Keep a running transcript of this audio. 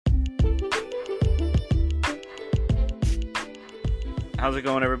How's it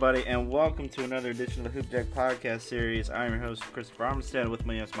going, everybody? And welcome to another edition of the Hoop Deck Podcast Series. I'm your host, Christopher Armstead. With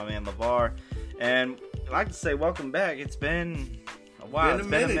me is my man, LeVar. And I'd like to say welcome back. It's been a while. It's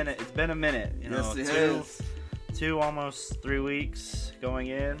been a minute. You know, two, almost 3 weeks going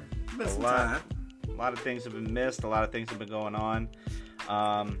in. A lot of things have been missed. A lot of things have been going on.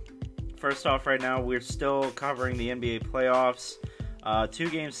 First off, right now, we're still covering the NBA playoffs. 2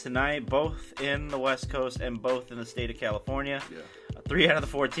 games tonight, both in the West Coast and both in the state of California. Yeah. 3 out of the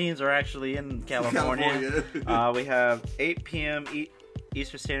 4 teams are actually in California. We have 8 p.m.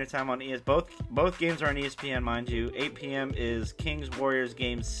 Eastern Standard Time on ESPN. Both games are on ESPN, mind you. 8 p.m. is Kings-Warriors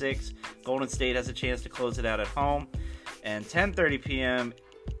Game 6. Golden State has a chance to close it out at home. And 10:30 p.m.,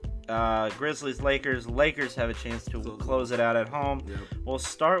 Grizzlies-Lakers. Lakers have a chance to close it out at home. Yep. We'll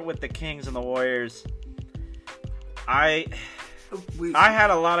start with the Kings and the Warriors. I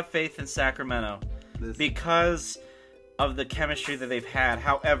had a lot of faith in Sacramento because of the chemistry that they've had.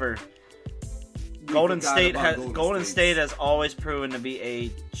 However, Golden State has always proven to be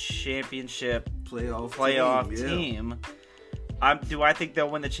a championship playoff team. Do I think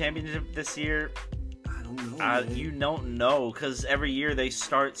they'll win the championship this year? I don't know. You don't know, because every year they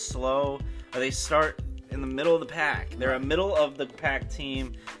start slow, or they start in the middle of the pack. They're a middle of the pack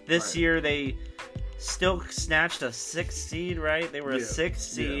team. This year they still snatched a 6th seed, right? They were a 6th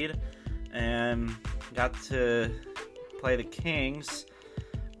seed and got to play the Kings.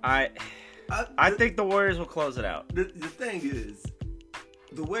 I think the Warriors will close it out. The thing is,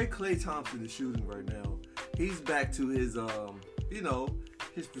 the way Klay Thompson is shooting right now, he's back to his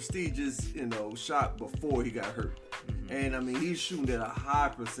his prestigious shot before he got hurt. Mm-hmm. And I mean, he's shooting at a high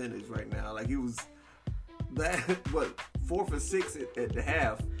percentage right now. Like, he was 4 for 6 at the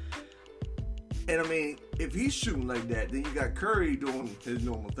half. And I mean, if he's shooting like that, then you got Curry doing his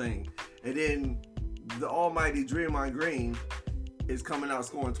normal thing, and then the almighty Draymond Green is coming out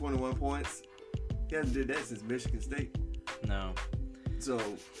scoring 21 points. He hasn't did that since Michigan State. No. So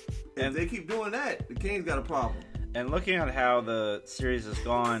if they keep doing that, the Kings got a problem. And looking at how the series has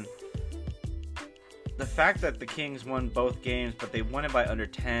gone, the fact that the Kings won both games, but they won it by under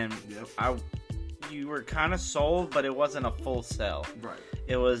 10, you were kind of sold, but it wasn't a full sell. Right.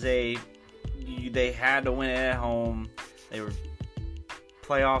 It was they had to win it at home. They were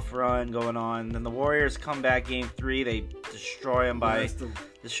playoff run going on. Then the Warriors come back game 3. They destroy them by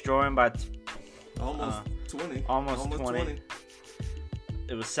almost 20. Almost 20.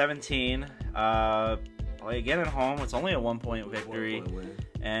 It was 17. Play again at home. It's only a 1-point victory. 1-point win.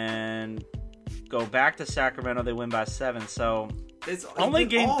 And go back to Sacramento. They win by 7. So it's only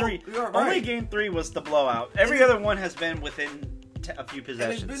game 3. Right. Only game 3 was the blowout. Every other one has been within a few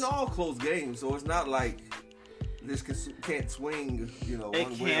possessions. And it's been all close games, so it's not like this can't swing, one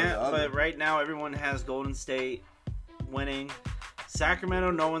way or the other. But right now everyone has Golden State winning.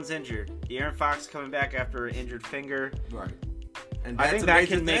 Sacramento, no one's injured. De'Aaron Fox coming back after an injured finger. Right. And I think that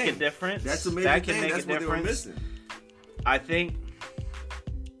can make a difference. That's a major thing. That's what they were missing. I think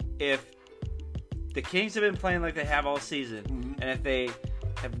if the Kings have been playing like they have all season, and if they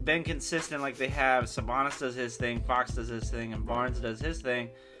have been consistent like they have, Sabonis does his thing, Fox does his thing, and Barnes does his thing,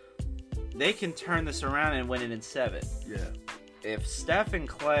 they can turn this around and win it in 7. Yeah. If Steph and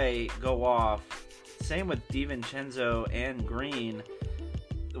Klay go off, same with DiVincenzo and Green,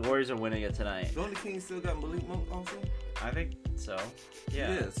 the Warriors are winning it tonight. Don't the Kings still got Malik Monk also? I think so.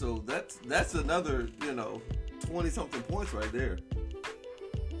 Yeah. Yeah, so that's another, 20-something points right there.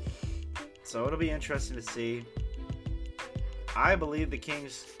 So it'll be interesting to see. I believe the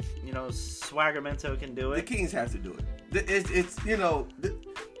Kings, Swaggermento can do it. The Kings have to do it. It's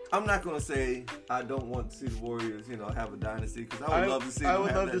I'm not going to say I don't want to see the Warriors, have a dynasty, because I would love to see them have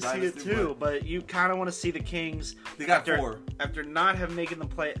that dynasty. I would love to see it too, but you kind of want to see the Kings. They got 4. After not having making the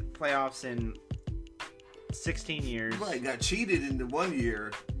playoffs in 16 years. Right, got cheated in the 1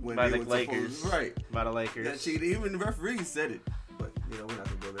 year when by they the were Lakers. Right. By the Lakers. Got cheated. Even the referee said it. But, we're not going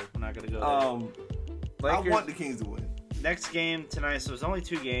to go there. We're not going to go there. Lakers, I want the Kings to win. Next game tonight, so there's only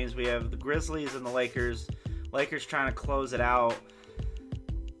 2 games. We have the Grizzlies and the Lakers. Lakers trying to close it out.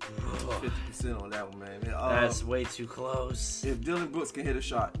 50% on that one, man. That's way too close. If Dillon Brooks can hit a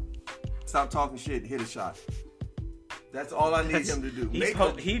shot, stop talking shit, hit a shot. That's all I need him to do. He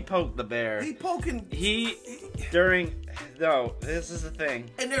poked the bear. He poking. No, this is the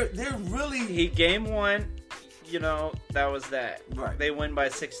thing. And they're really. Game 1, that was that. Right. They win by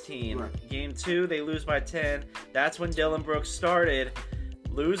 16. Right. Game 2, they lose by 10. That's when Dillon Brooks started.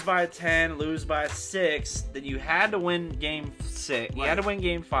 Lose by 10, lose by 6. Then you had to win game 6. You had to win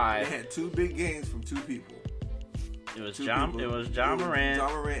game 5. They had 2 big games from 2 people. It was two John. people. It was John Morant.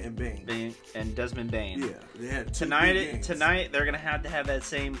 John Morant and Bane. And Desmond Bane. Yeah, they had two Tonight, big games. tonight they're gonna have to have that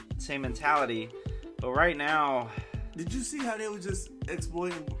same mentality. But right now, Did you see how they were just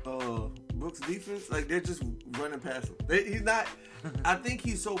exploiting Brooks' defense? Like they're just running past him. He's not. I think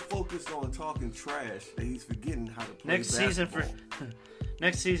he's so focused on talking trash that he's forgetting how to play basketball.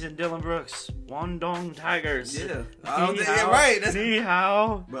 next season, Dylan Brooks, Wandong Tigers. Yeah, I don't think you're right. That's, Ni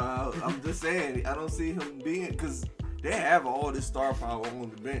hao. but I'm just saying, I don't see him being because they have all this star power on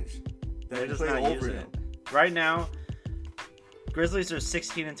the bench that They're can just play not over using him. it. Right now, Grizzlies are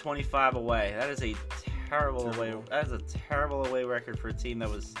 16-25 away. That is a terrible away. That is a terrible away record for a team that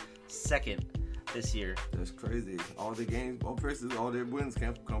was second this year. That's crazy. All the games, all their wins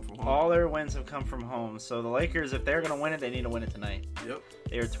come from home. All their wins have come from home. So the Lakers, if they're going to win it, they need to win it tonight. Yep.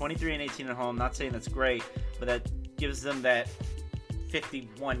 They are 23-18 at home. Not saying that's great, but that gives them that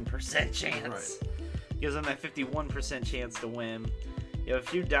 51% chance. Right. Gives them that 51% chance to win. You have a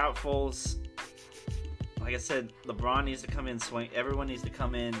few doubtfuls. Like I said, LeBron needs to come in swing. Everyone needs to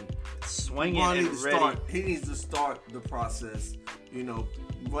come in swinging and ready. He needs to start the process. You know,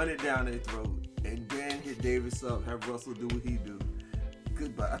 run it down their throat, and then hit Davis up. Have Russell do what he do.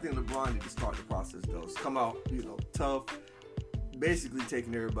 Good, but I think LeBron needs to start the process though. So come out, tough. Basically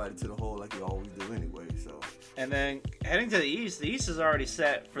taking everybody to the hole like he always do anyway. So. And then heading to the East is already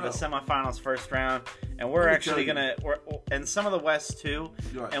set for the semifinals first round, and we're Let me actually tell you. and some of the West too,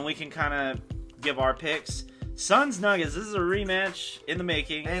 Right. and we can kind of give our picks. Suns Nuggets. This is a rematch in the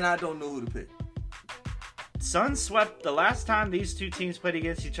making. And I don't know who to pick. Suns swept the last time these two teams played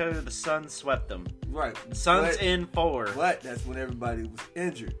against each other. The Suns swept them. Right. Suns in 4. But that's when everybody was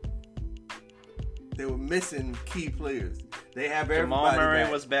injured. They were missing key players. They have everybody Jamal Murray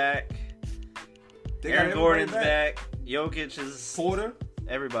back. was back. They got Aaron everybody Gordon's back. Jokic is Porter.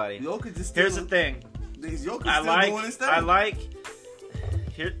 everybody. Jokic is still. Here's the thing. Jokic I still doing his thing.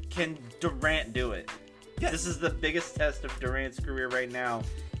 Here, can Durant do it? Yes. This is the biggest test of Durant's career right now.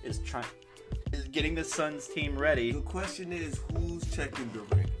 Is getting the Suns team ready. The question is, who's checking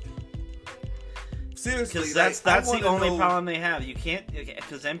Durant? Seriously, Because that's I the wanna only know- problem they have. You can't,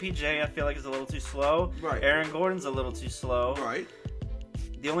 because MPJ I feel like is a little too slow. Right. Aaron Gordon's a little too slow. Right.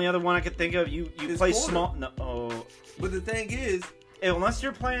 The only other one I could think of, you Is play Porter. small. No, oh, But the thing is, unless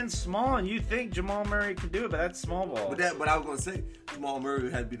you're playing small and you think Jamal Murray can do it, but that's small ball. but I was gonna say Jamal Murray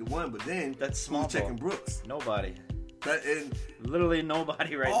had to be the one, but then That's small who's checking ball. Brooks? Nobody. And Literally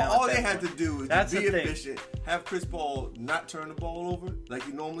nobody right now. all at they that have point. to do is That's be the thing. efficient, have Chris Paul not turn the ball over like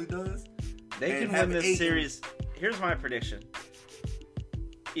he normally does. They and can have win this Ayton. series. Here's my prediction.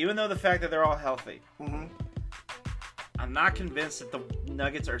 Even though the fact that they're all healthy, Mm-hmm. I'm not convinced that the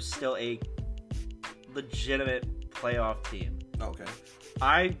Nuggets are still a legitimate playoff team. Okay.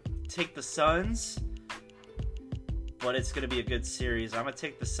 I take the Suns, but it's going to be a good series. I'm going to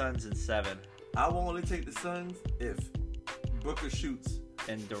take the Suns in 7. I will only take the Suns if Booker shoots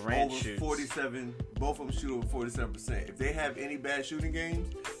And Durant over shoots. 47. Both of them shoot over 47%. If they have any bad shooting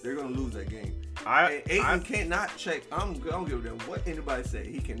games, they're gonna lose that game. And Ayton cannot check. I don't give a damn what anybody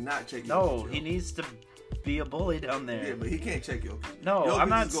say. He cannot check. No, Jokic. he needs to be a bully down there. Yeah, but he can't check Jokic. No, Jokic I'm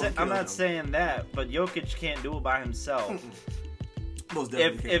not. is gonna I'm kill him. not saying that, but Jokic can't do it by himself. Most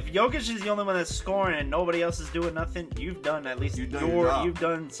definitely If Jokic is the only one that's scoring and nobody else is doing nothing, you've done at least You've done your job. you've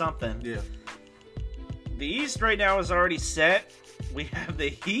done something. yeah. The East right now is already set. We have the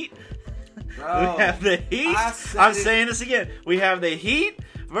Heat. Bro, We have the Heat. I said I'm it. saying this again. We have the Heat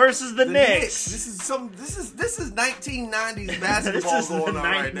versus the Knicks. This is 1990s basketball This is going on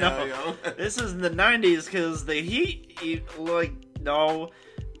right now, no. yo. This is the 90s because the Heat,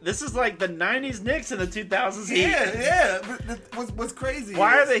 this is like the 90s Knicks and the 2000s Heat. Yeah. But what's crazy?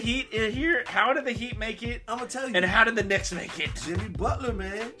 Why are is, the Heat in here? How did the Heat make it? I'm gonna tell you. And how did the Knicks make it? Jimmy Butler,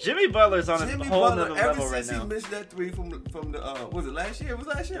 man. Jimmy Butler's on a whole nother ever level right since now. he missed that three from the was it last year? It was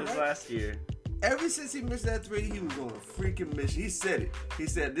last year, It was right? last year. Ever since he missed that three, he was on a freaking mission. He said it. He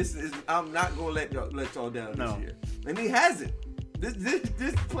said, I'm not gonna let y'all down No. this year," and he hasn't. This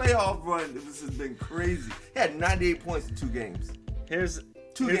playoff run, this has been crazy. He had 98 points in 2 games. Here's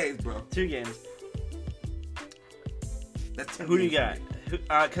Two games, bro. 2 games. That's 10 Who do you games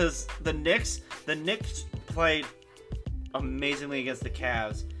got? Because the Knicks played amazingly against the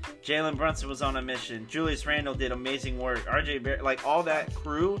Cavs. Jalen Brunson was on a mission. Julius Randle did amazing work. RJ Barrett, like all that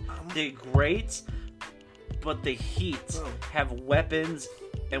crew did great. But the Heat Bro. have weapons,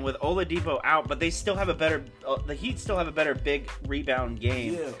 and with Oladipo out, but they still have a better. The Heat still have a better big rebound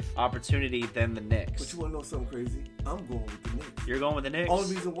game Yeah. opportunity than the Knicks. But you want to know something crazy? I'm going with the Knicks. You're going with the Knicks.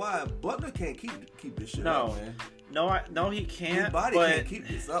 Only reason why Butler can't keep this shit No. up, man. No, he His can't. body but can't keep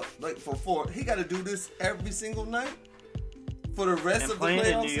this up. Like for he got to do this every single night. for the rest And of the playing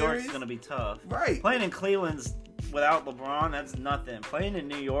playoff in New York is series. going to be tough. Right. Playing in Cleveland's without LeBron, that's nothing. Playing in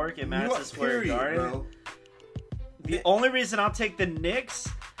New York at Madison Square Garden. Bro. The only reason I'll take the Knicks,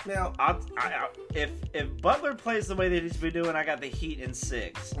 Now, if Butler plays the way that he's been doing, I got the Heat in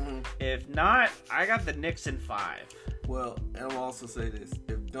 6. mm-hmm. If not, I got the Knicks in 5. well, and I'll also say this: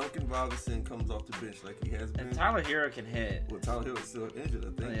 if Duncan Robinson comes off the bench like he has been, And Tyler Hero can hit. well, Tyler Hill is still injured,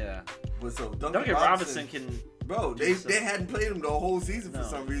 I think. Yeah. But so Duncan Robinson can. bro, they hadn't played him the whole season for No.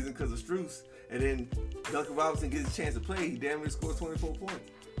 some reason because of Strus, and then Duncan Robinson gets a chance to play. He damn near scores 24 points.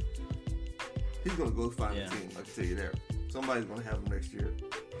 He's gonna go find a team. I can tell you that. Somebody's gonna have him next year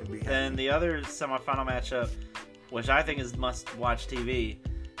and be happy. Then the other semifinal matchup, which I think is must-watch TV,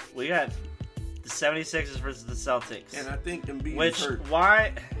 we got the 76ers versus the Celtics. And I think Embiid Which, is hurt.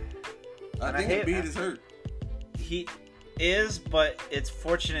 why? I think Embiid is hurt. He is, but it's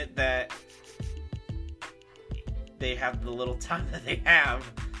fortunate that they have the little time that they have.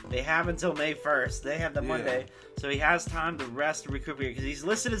 They have until May 1st. They have the Monday. So he has time to rest and recuperate because he's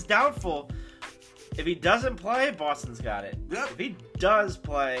listed as doubtful. If he doesn't play, Boston's got it. Yep. If he does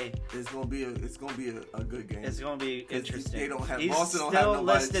play, It's gonna be a good game. it's going to be interesting. They don't have He's Boston. Don't still have nobody.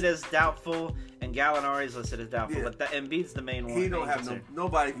 listed as doubtful, and Gallinari's listed as doubtful. Yeah. But the Embiid's the main one. He don't main have concern.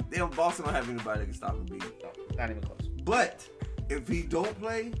 nobody. Boston don't have anybody that can stop Embiid. No, not even close. But if he don't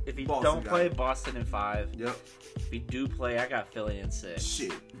play, If he Boston don't got play, it. Boston in 5. Yep. If he do play, I got Philly in 6.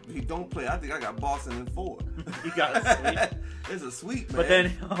 Shit. If he don't play, I think I got Boston in 4. You got a sweep. It's a sweep, man. But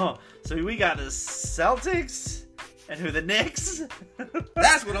then, so we got the Celtics and who the Knicks.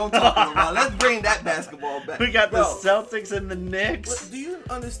 That's what I'm talking about. Let's bring that basketball back. We got Bro, the Celtics and the Knicks. but do you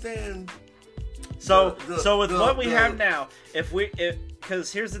understand? So with the- what we the- have now,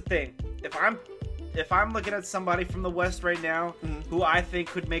 because here's the thing, if I'm looking at somebody from the West right now who I think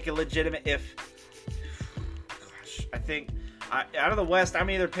could make a legitimate I think out of the West, I'm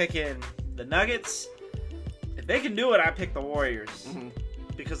either picking the Nuggets. If they can do it, I pick the Warriors.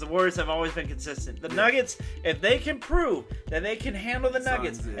 Because the Warriors have always been consistent. The Nuggets, if they can prove that they can handle the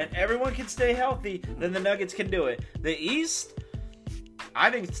Nuggets Suns, yeah. and everyone can stay healthy, then the Nuggets can do it. The East, I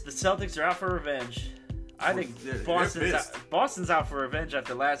think the Celtics are out for revenge. I think They're Boston's out for revenge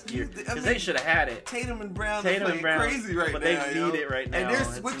after last year because they should have had it. Tatum and Brown Tatum are and playing Brown, crazy right but now. they need it right now. And they're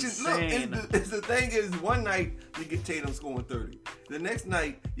It's switching. insane. Look, the thing is, one night you get Tatum scoring 30. The next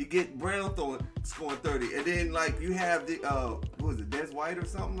night you get Brown scoring 30, and then like you have the what was it, Des White or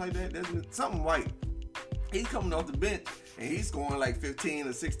something like that? Something White. He's coming off the bench and he's scoring like 15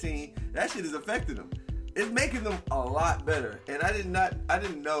 or 16. That shit is affecting them. It's making them a lot better. And I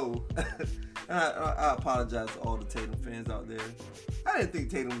didn't know. I apologize to all the Tatum fans out there. I didn't think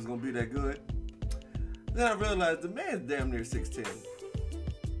Tatum was gonna be that good. Then I realized the man's damn near 6'10",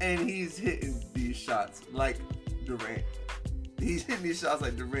 and he's hitting these shots like Durant. He's hitting these shots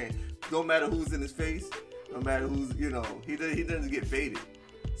like Durant. No matter who's in his face, no matter who's, he doesn't get faded.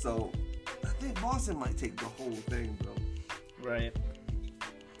 So I think Boston might take the whole thing, bro. Right.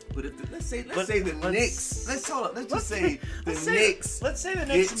 But if let's say the Knicks. Let's just say the Knicks. Let's say the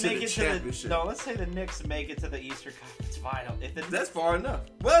Knicks get to make the it to championship. let's say the Knicks make it to the Eastern Conference Final. That's far enough.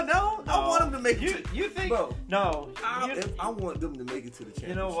 Well, no, I want them to make it. You think? Bro, No. I want them to make it to the championship.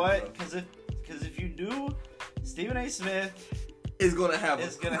 You know what? Because if you do, Stephen A. Smith is gonna have a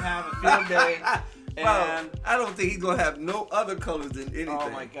field day. Well, I don't think he's gonna have no other colors than anything. Oh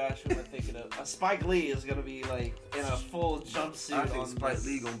my gosh, who am I thinking of? Spike Lee is gonna be like in a full jumpsuit. I think Spike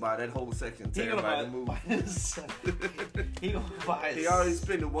Lee gonna buy that whole section. He gonna buy He already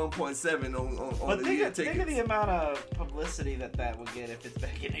spent 1.7 on but the year tickets. think of the amount of publicity that would get if it's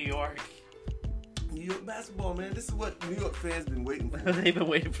back in New York. New York basketball, man. This is what New York fans been waiting for. They've been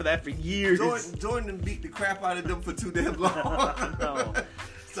waiting for that for years. Jordan beat the crap out of them for too damn long. No.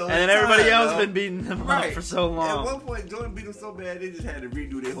 So and then everybody else been beating them up for so long. At one point, Jordan beat them so bad they just had to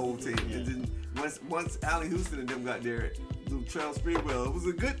redo their whole team. Yeah. And then once Allen Houston and them got there, Trail Sprewell, it was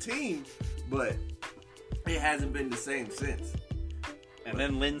a good team, but it hasn't been the same since. And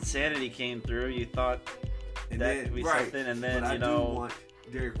then Lynn Sanity came through. You thought that could be something, and then but want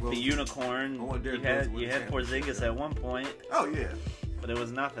Derrick Rose. The unicorn. I want Derrick you Rose had to win you the had Porzingis at one point, Oh yeah, but it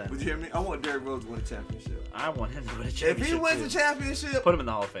was nothing. but you hear me? I want Derrick Rose to win a championship. I want him to win a If championship. he wins too. a championship, Put him in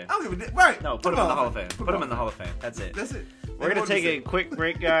the Hall of Fame. I don't give a damn. Right? No, put him in the Hall of Fame. Put him in the Hall of Fame. That's it. That's it. We're going to take a quick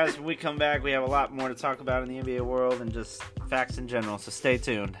break, guys. When we come back, we have a lot more to talk about in the NBA world and just facts in general, so stay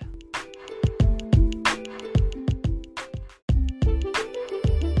tuned.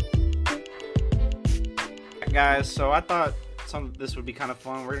 Guys, so I thought this would be kind of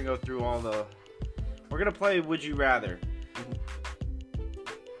fun. We're going to go through we're going to play Would You Rather.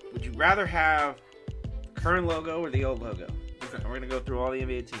 Would you rather have the current logo or the old logo? Okay. And we're gonna go through all the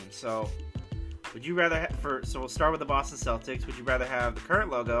NBA teams. So, would you rather so we'll start with the Boston Celtics. Would you rather have the current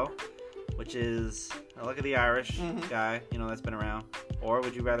logo, which is look at the Irish guy, that's been around, or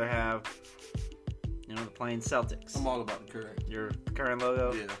would you rather have the plain Celtics? I'm all about the current. Your current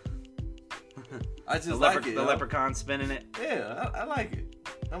logo. Yeah. I just like it. The leprechaun spinning it. Yeah, I like it.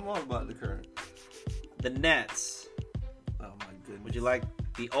 I'm all about the current. The Nets. Oh my goodness. Would you like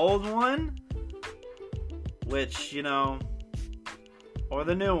the old one? Which, or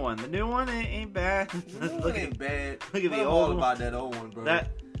the new one. The new one ain't bad. The new one ain't bad. Look at the I'm old all one. about that old one, bro.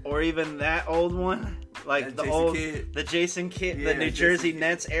 Or even that old one. Like that the Jason Kidd, yeah, the New Jersey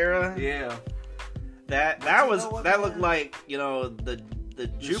Nets era. Yeah. That looked like, the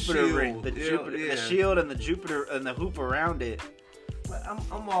Jupiter shield. ring, the shield and the Jupiter and the hoop around it. But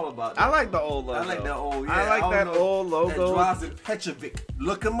I'm all about that. I like the old logo. I like that old. Yeah, I like that old logo. That Drazen Petrovic.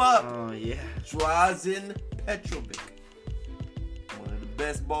 Look him up. Oh yeah. Drazen Petrovic. One of the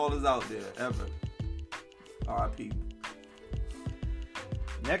best ballers out there ever. R.I.P.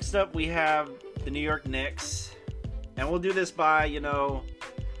 Next up, we have the New York Knicks, and we'll do this by 2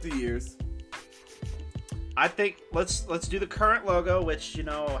 years. I think let's do the current logo, which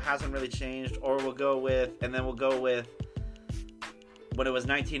hasn't really changed, or we'll go with when it was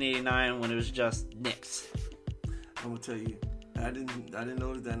 1989 when it was just Knicks. I'm gonna tell you, I didn't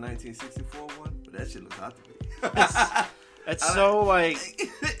notice that 1964 one, but that shit looks hot to me. It's so like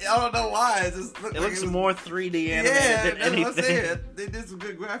I don't know why. It just looks more 3D animated than anything. What I'm saying. They did some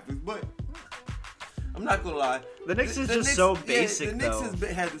good graphics, but I'm not gonna lie. The Knicks is just so basic. The Knicks has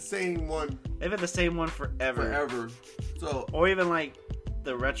had the same one. They've had the same one forever. So, or even like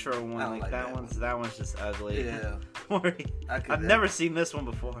the retro one, like that one's just ugly. Yeah. I've never seen this one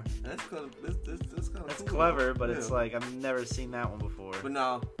before. That's kind of cool, clever, but it's like I've never seen that one before. But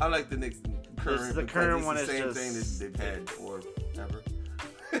no, I like the Knicks current. The current one the is same just thing that they've had forever.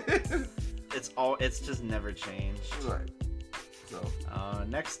 It's just never changed. Right. So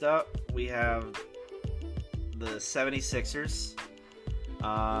next up we have the 76ers.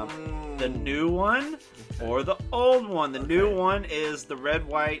 The new one or the old one. The new one is the red,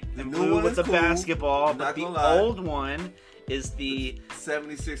 white, and blue with the basketball, but the old one is the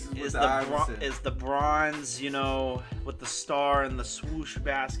 76ers with the Iverson. Is the bronze, with the star and the swoosh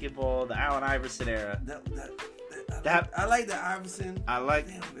basketball, the Allen Iverson era. I like the Iverson.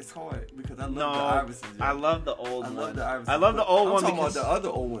 Damn, it's hard because I love the Iverson. Yeah. I love the old one. Love the Iverson. I love the old one because I'm because talking about the other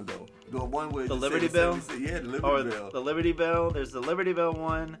old one though. The one with the Liberty Bell. Yeah, the Liberty Bell. The Liberty Bell. There's the Liberty Bell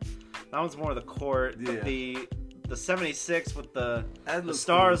one. That one's more the court. Yeah. But the 76 with the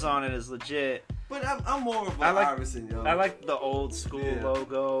stars on it is legit. But I'm more of an Iverson, yo. I like the old school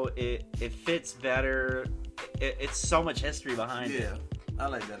logo. It fits better. It's so much history behind it. Yeah, I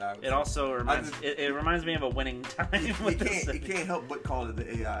like that Iverson. It also reminds me of a winning time. You can't help but call it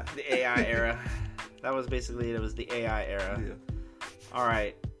the AI. The AI era. That was basically it. It was the AI era. Yeah. All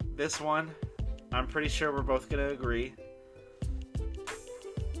right, this one, I'm pretty sure we're both gonna agree.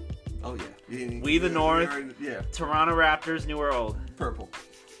 Oh yeah. We the North. Yeah. Toronto Raptors, new or old? Purple.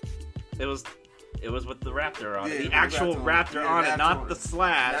 It was with the Raptor on it. The actual Raptor on it, not the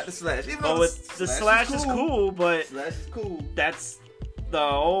slash. Not the slash. Even though the slash is cool, but slash is cool. That's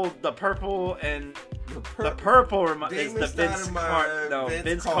the purple and the purple is the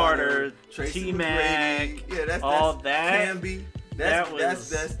Vince Carter, T-Mac, all that. Camby.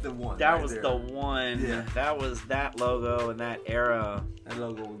 That's the one. That was the one. Yeah. That was that logo in that era. That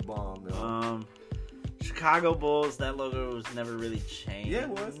logo was bomb, though. Chicago Bulls, that logo was never really changed. Yeah, it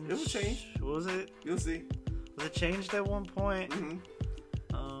was. It was changed. Was it? You'll see. Was it changed at one point? Mm-hmm.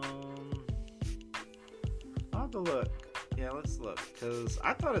 I'll have to look. Yeah, let's look. Because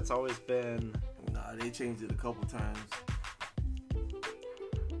I thought it's always been... Nah, they changed it a couple times.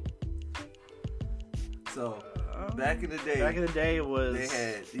 So, back in the day... Back in the day, it was...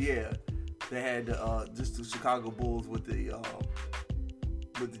 They had just the Chicago Bulls with the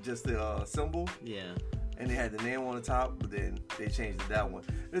symbol. Yeah. And they had the name on the top, but then they changed to that one.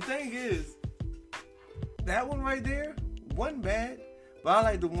 The thing is, that one right there wasn't bad, but I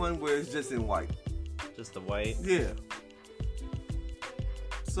like the one where it's just in white. Just the white? Yeah.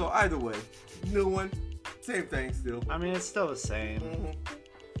 So either way, new one, same thing still. I mean, it's still the same.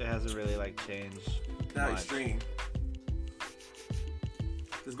 Mm-hmm. It hasn't really changed. Not extreme.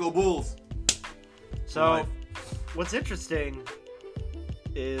 Let's go Bulls. So, what's interesting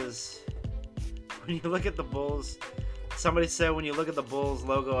is when you look at the Bulls, somebody said when you look at the Bulls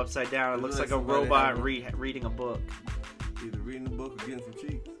logo upside down, it looks like a robot reading a book. Either reading a book or getting some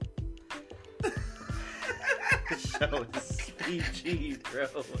cheeks. This show is PG, bro.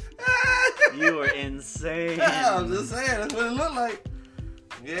 You are insane. Yeah, I'm just saying. That's what it looked like.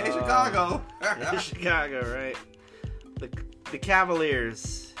 Yeah, Chicago. It's Chicago, right? The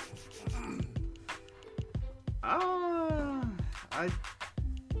Cavaliers.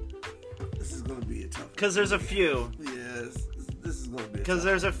 This is gonna be a tough. Because there's a few. Yes, this is gonna be. Because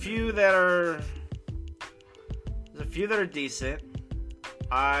there's a few that are. There's a few that are decent.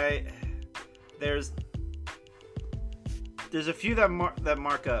 There's a few that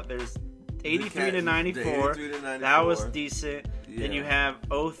mark up. There's 83 to 94. That was decent. Yeah. Then you have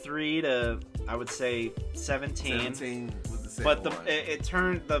 03 to, I would say, 17. 17 was the same. But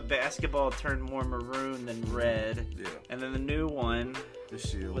the basketball turned more maroon than red. Yeah. And then the new one, the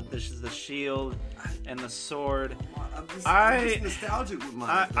shield, with the shield and the sword. I'm just nostalgic with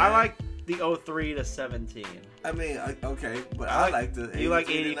mine. I like the 03 to 17. I mean, okay, but I like the 83 you like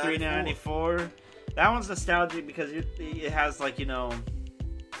 83 to 94. That one's nostalgic because it has, like, you know,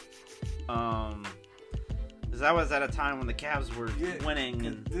 because that was at a time when the Cavs were winning,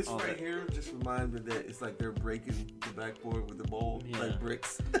 and this all right that. here just reminds me that it's like they're breaking the backboard with the ball, like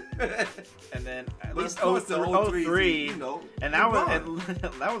bricks. And then at But least of course, the 03, you know, and that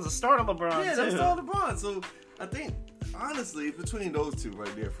was the start of LeBron. Yeah, too. that's all LeBron. So I think honestly, between those two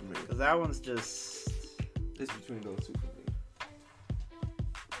right there for me, because that one's just it's between those two for me.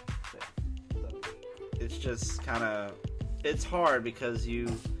 It's just kind of, it's hard because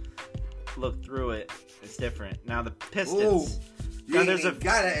you look through it. It's different. Now the Pistons. You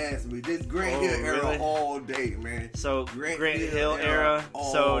gotta ask me. This Grant Hill era all day, man. So Grant Hill era.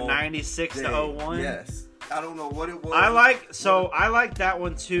 So 96 to 01. Yes. I don't know what it was. I like that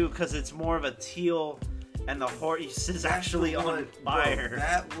one too because it's more of a teal, and the horse is actually on fire. Bro,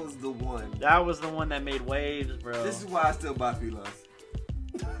 that was the one. That was the one that made waves, bro. This is why I still buy felines.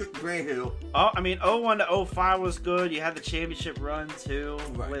 Grant Hill. Oh, I mean, 01 to 05 was good. You had the championship run too,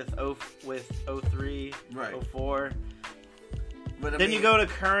 with 03, right. 04. But then you go to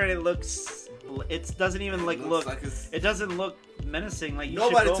current. It doesn't even look. Like it doesn't look menacing. Like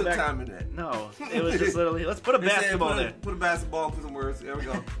nobody should go took back. time in that. No, it was just literally let's put a basketball there. Put a basketball and put some words. There we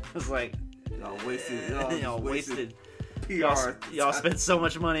go. It was like y'all wasted. Y'all wasted. PR. Y'all spent so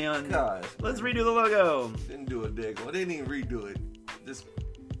much money on. Gosh, let's redo the logo. Didn't do a dig. Well, they didn't even redo it. Just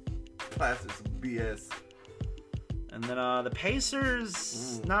plastic some BS. And then the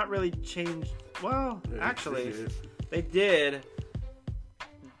Pacers not really changed. Well, actually, they did.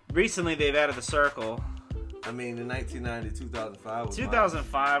 Recently, they've added the circle. I mean, in 1990, 2005 was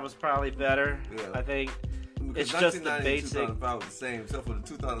 2005 was probably better. Yeah. I think because it's just the basic. 2005 was the same, except for the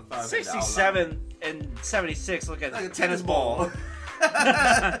 2005. 67 and 76 look at like a tennis ball.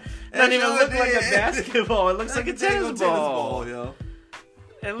 Doesn't even look like a basketball. It looks like a tennis ball. Yo.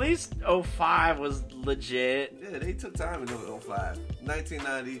 At least 05 was legit. Yeah, they took time in 05.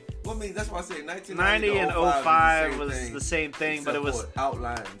 1990. Well, I mean, that's why I say 1990 and 05 was the same thing, but it was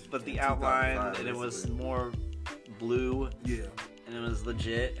outlined. But the outline, and it was more blue. Yeah. And it was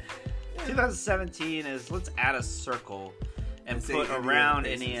legit. Yeah. 2017 is let's add a circle and put around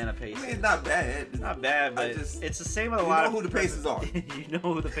Indiana Pacers. I mean, it's not bad. It's not bad, but it's the same with a lot of... You know who the Pacers are. You know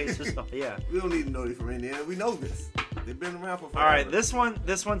who the Pacers are, yeah. We don't need to know they're from Indiana. We know this. They've been around for forever. All right, this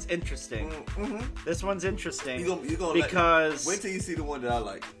one's interesting. Mm-hmm. This one's interesting. You're gonna because... wait till you see the one that I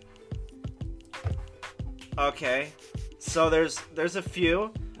like. Okay. So there's a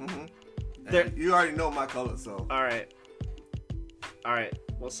few. Mm-hmm. You already know my color, so... All right.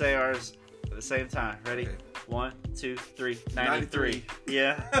 We'll say ours at the same time. Ready? Okay. 1, 2, 3. 93. 93.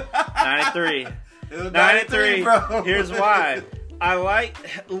 Yeah. 93. It was 93, bro. Here's why. I like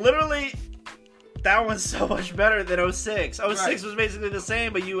literally that one's so much better than 06. 06 was basically the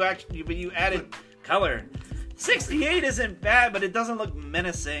same, but you added color. 68 isn't bad, but it doesn't look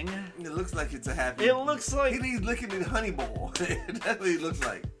menacing. It looks like it's a happy. It looks like he's looking at honey ball. That's what he looks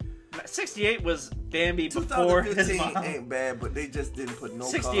like. 68 was Bambi before his mom. Ain't bad, but they just didn't put no.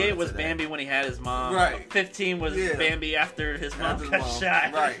 68 was Bambi when he had his mom. Right. 15 was Bambi after his mom got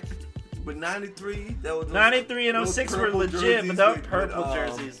shot. Right. But 93, that was 93 and 06 were legit, but those purple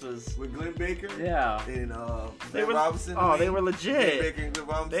jerseys was with Glenn Baker. Yeah. And they were Robinson. Oh, they were legit. Glenn Baker and Glenn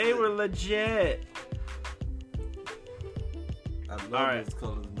Robinson. They were legit. I love those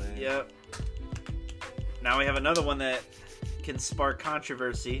colors, man. Yep. Now we have another one that can spark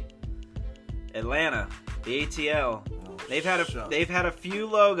controversy. Atlanta, the ATL. Oh, they've had a few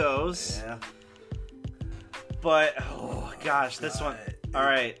logos. Yeah. But gosh, this one. All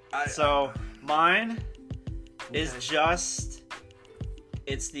right. So mine is just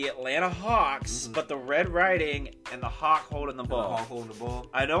it's the Atlanta Hawks, but the red writing and the hawk holding the ball. The hawk holding the ball.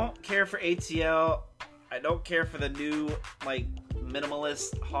 I don't care for ATL. I don't care for the new like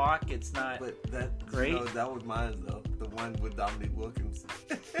minimalist Hawk. It's not But that great. You know, that was mine though. The one with Dominique Wilkins.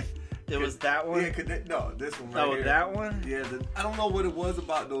 It was that one. Yeah, this one right Oh, here. that one. Yeah, I don't know what it was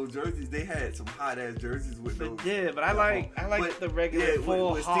about those jerseys. They had some hot ass jerseys with They those. did, but I like But, the regular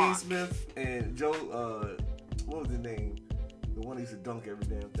full with Hawk. Steve Smith and Joe. What was his name? The one who used to dunk every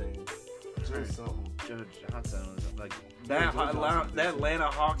damn thing. Joe something. Joe Johnson was like Yeah, that. Joe Johnson That Atlanta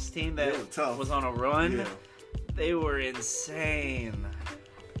Hawks team that They were tough. was on a run. Yeah. They were insane.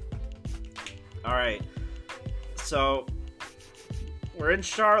 All right, so we're in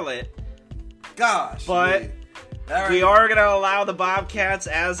Charlotte, Gosh. but man. All we right. are gonna allow the Bobcats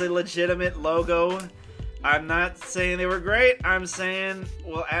as a legitimate logo. I'm not saying they were great. I'm saying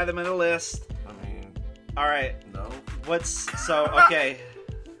we'll add them in the list. I mean, All right, no. okay?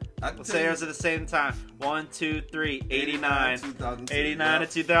 I can Let's tell say you- ours at the same time. 1, 2, 3, 89. 2002. 89 Yep.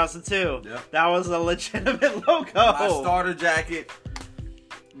 to 2002. Yep. That was a legitimate logo. My starter jacket.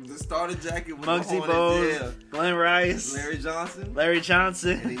 The starter jacket with Muggsy the Bogues, Hornets, Glenn Rice, Larry Johnson. Larry And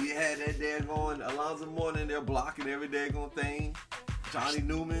Johnson. then you had that daggone Alonzo Mourning in there blocking every daggone thing. Johnny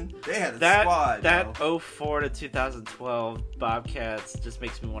Newman. They had a squad. That yo. 04 to 2012 Bobcats just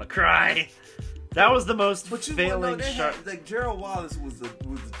makes me want to cry. That was the most But you failing know, they sharp. had, like Gerald Wallace was the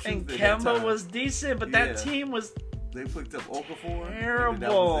truth And at that Kemba time. was decent, but Yeah. that team was They picked up Okafor. and Terrible.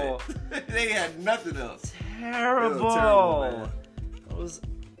 that was it. They had nothing else. terrible. It was terrible, man. It was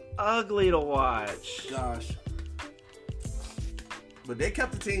ugly to watch. Gosh. But they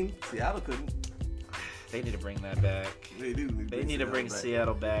kept the team. Seattle couldn't. They need to bring that back. They do. They need to bring back.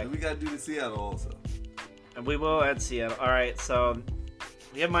 Seattle back. And we got to do the Seattle also. And we will at Seattle. All right, so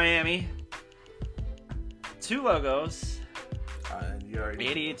we have Miami. 2 logos. And you already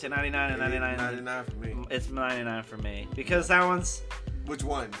 88 to 99 and 99. 99 for me. It's 99 for me. Because that one's... Which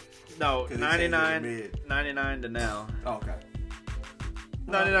one? No, 'Cause they changed it to 99, mid. 99 to now. Oh, okay.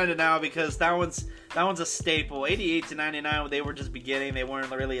 99 to now because that one's a staple. 88 to 99, they were just beginning. They weren't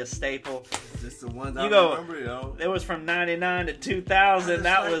really a staple. Just the ones You I go- remember, yo. It was from 99 to 2000.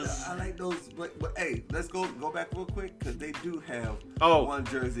 I like those. But hey, let's go back real quick because they do have Oh, one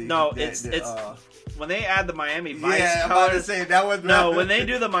jersey. no, that, it's when they add the Miami Vice yeah. I'm about to colors. say that was No, when they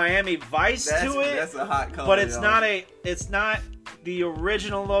do the Miami Vice to it, That's a hot color. but it's yo. not the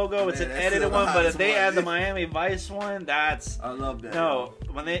original logo. It's Man, an that's edited still the one. But if hottest they one. add the Miami Vice one, that's I love that. no.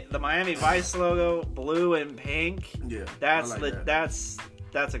 When the Miami Vice logo, blue and pink, yo. Yeah. that's I like that.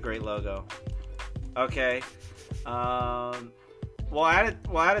 that's a great logo. Okay, we'll add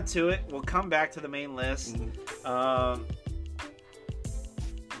it to it. We'll come back to the main list. Mhm.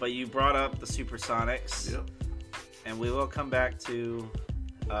 But you brought up the Supersonics. Yep. And we will come back to,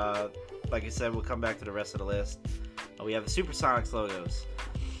 like I said, we'll come back to the rest of the list. We have the Supersonics logos.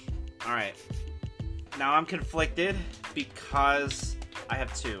 All right. Now I'm conflicted because I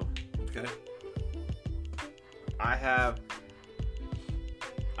have 2. Okay. I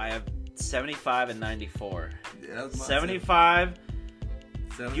have 75 and 94. Yeah, that was my 75.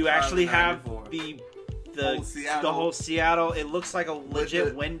 75 You actually and have 94. the whole Seattle. It looks like a legit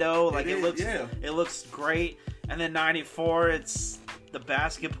the- window. Like is, yeah. it looks great. And then 94, it's the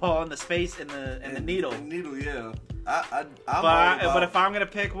basketball and the space and the needle. The needle, yeah. I'm But if I'm gonna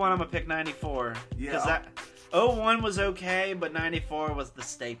pick one, I'm gonna pick 94. Yeah, Because that 01 was okay, but 94 was the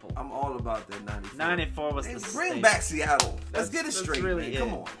staple. I'm all about that 94. 94 was Hey, the bring staple. back Seattle. Let's get it That's straight, really man. it.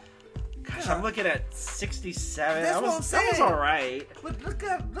 Come on. Gosh, Yeah. I'm looking at 67. That's that what I'm was that was saying. all right. But look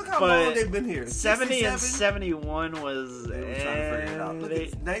how But long they've been here. 70 and 67? 71 was. They were trying to figure it out. Look they-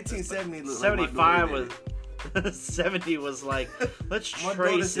 at 1970. Look 75 like my was. daughter 70 was like, let's did it. My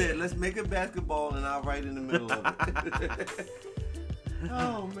daughter trace said, it. "Let's make it basketball," and I'll right in the middle of it.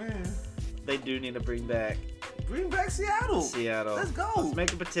 Oh man, They do need to bring back bring back Seattle. Seattle. Let's go. Let's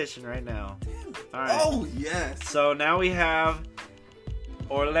make a petition right now. All right. Oh yes. So now we have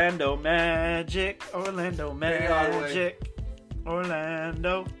Orlando Magic. Orlando Take it all the way. Magic.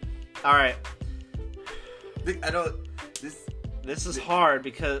 Orlando. All right. I don't. This is hard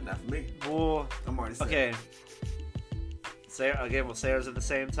because Not for me. we'll. I'm already set. Okay. We'll say ours at the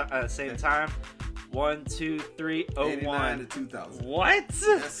same time. Same time. 1, 2, 3, 89 01. to 2000. What?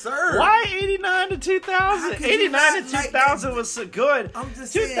 Yes, sir. Why 89 to How 2000? could you 89 not to like 2000 it? was so good. I'm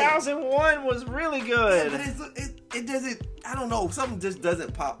just saying. 2001 was really Yeah, good. but it doesn't. I don't know. Something just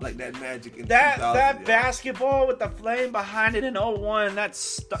doesn't pop like that magic in That 2000. yeah. basketball with the flame behind it in 01, that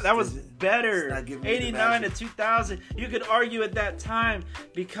was It's better. not giving me the 89 to magic. 2000. You could argue at that time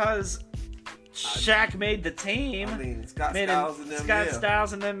because Shaq made the team. I mean, Scott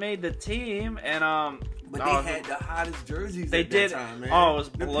Skiles and them made the team, and But they had the hottest jerseys they at did. that time, man. Oh, it was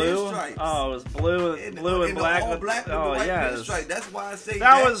The blue. pinstripes. Oh, it was blue and black. All black with the white pinstripe. That's why I say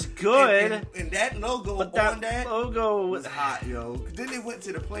that was good. And that logo but on that logo was hot, yo. Then they went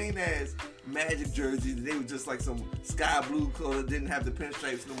to the plain ass Magic jerseys. They were just like some sky blue color. Didn't have the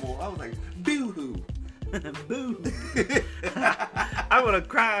pinstripes no more. I was like, boo hoo. Boo. I wanna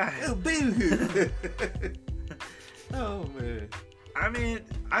cry. Oh, boo hoo. Oh man. I mean,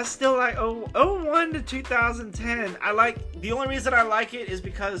 I still like 01 to 2010. The only reason I like it is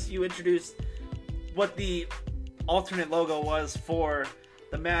because you introduced what the alternate logo was for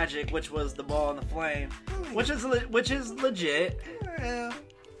the Magic, which was the ball and the flame, which is legit, Yeah.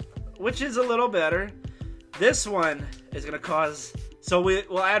 which is a little better. This one is gonna cause. So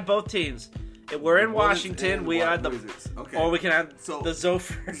we'll add both teams. If we're in Washington, we add the Wizards. Okay. Or we can add So, the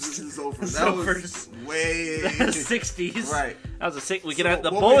Zophers. Zophers. That was way 60s. Right. That was we can add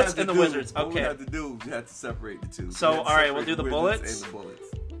the Bullets and the Wizards. What we Okay. have to do, we have to separate the two. So, We have to all right, we'll separate do the Wizards Bullets. and the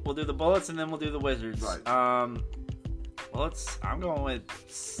Bullets. We'll do the Bullets and then we'll do the Wizards. Right. Bullets. I'm going with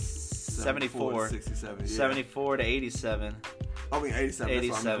 74. 67. Yeah. 74 to 87. I mean 87.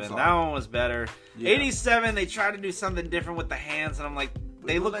 87. That one was better. Yeah. 87. They tried to do something different with the hands, and I'm like,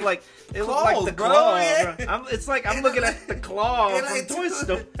 they look like the claws, claw. bro, yeah. It's like I'm looking at the claw from Toy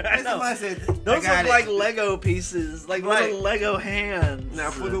Story. I know. Said, Those look like Lego pieces, like little Lego hands. Now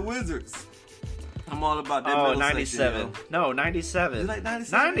for the Wizards, I'm all about that. Oh, middle 97. Section, No, 97. you like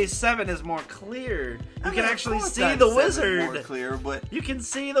 97? 97 is more clear. You can actually of course see the 97 is more wizard. clear, but You can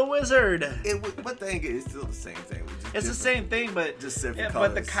see the wizard. but thing is, it's still the same thing. It's the same thing, but just different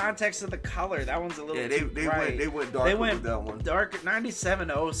but the colors. context of the color, that one's a little Yeah, too they bright. went darker with that one. Darker, 97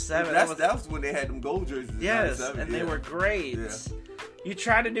 to 07. That was when they had them gold jerseys. In yes, 97, and yeah. they were great. Yeah. You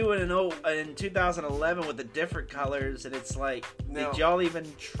tried to do it in 2011 with the different colors, and it's like, Now- did y'all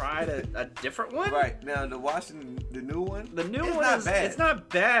even try a different one? Right now, the new one. The new it's one not is bad. it's not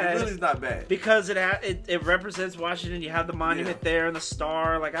bad. It really is not bad. Because it represents Washington. You have the monument there and the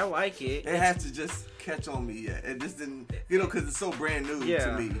star. Like, I like it. It has to just catch on me yet. It just didn't, because it's so brand new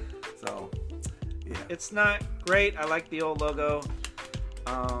to me. So, yeah. It's not great. I like the old logo.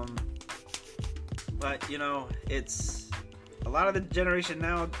 But, it's a lot of the generation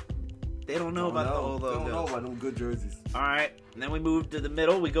now, they don't know about the old logos. They don't know about them good jerseys. All right. And then we move to the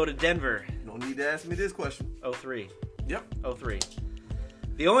middle. We go to Denver. You don't need to ask me this question. 03. Yep. 03.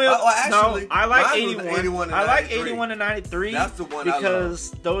 The only actually, I like mine was 81. 81 and I like 93. 81 and 93. That's the one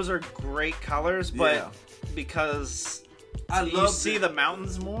because those are great colors, but Yeah. because I you love see the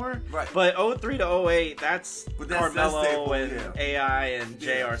mountains more. Right. But 03 to 08, that's But that's Carmelo staple, and yeah. AI and Yeah.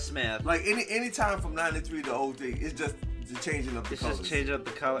 J.R. Smith. Like any time from 93 to 03, it's just the changing of the It's colors. just changing up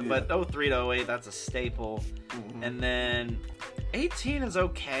the color. Yeah. But 03 to 08, that's a staple. Mhm. And then 18 is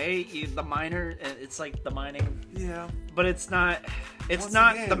okay. The minor, it's like the mining. Yeah. But it's not. It's Once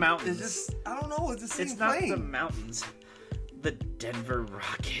not again, the mountains. It's just, I don't know. It's just It's not the mountains. The Denver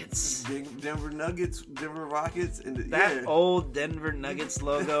Rockets. Denver Nuggets, Denver Rockets, and That old Denver Nuggets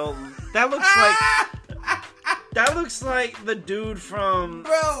logo. That looks like the dude from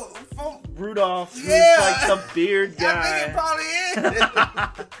bro, Rudolph, who's Yeah. like the beard I think guy. it probably is.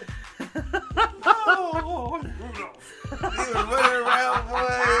 Oh, Rudolph. He was running around, boy.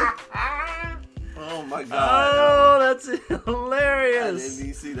 Oh my god. Oh, that's I didn't hilarious.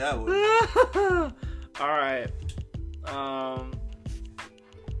 even see that one. All right.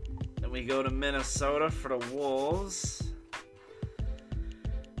 Then we go to Minnesota for the Wolves.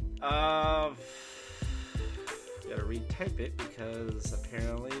 Gotta retype it because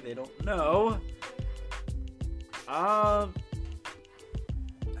apparently they don't know. I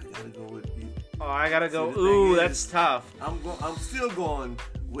gotta go with you. Oh, I gotta go. See, the Ooh, thing that's is, tough. I'm still going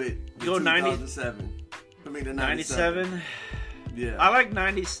with the Go 90 2007. I mean the 97. Yeah. I like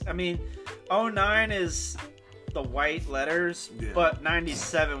 90. I mean, 09 is the white letters, Yeah. but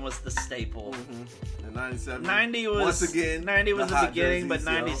 97 was the staple. Mm-hmm. And 97. 90 was once again. 90 was the hot beginning, but jerseys,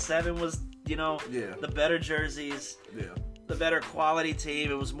 yo. 97 was Yeah. the better jerseys, Yeah. the better quality team.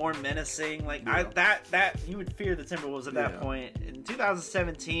 It was more menacing. Like Yeah. that you would fear the Timberwolves at that Yeah. point. In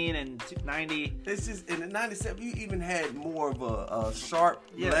 2017 and 90, It's just in the 97 you even had more of a sharp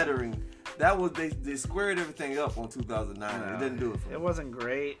Yeah. lettering. That was they squared everything up on 2009. It didn't do it for me. it wasn't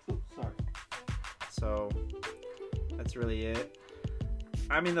great. Sorry. So that's really it.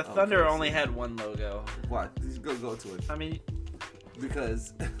 I mean, the Thunder only had one logo. Why? Just go to it I mean,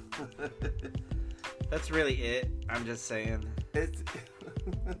 because that's really it. I'm just saying. it's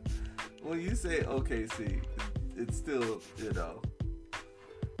when you say OKC, it's still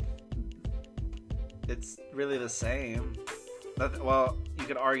it's really the same. Well, you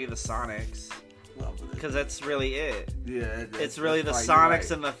could argue the Sonics. Because that's really it. Yeah, it's really the Sonics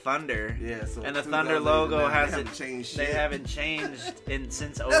and the Thunder. Yeah, so and the Thunder logo hasn't changed. They haven't changed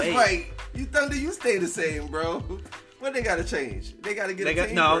since 08. That's right. You Thunder, you stay the same, bro. What they gotta change? They gotta get a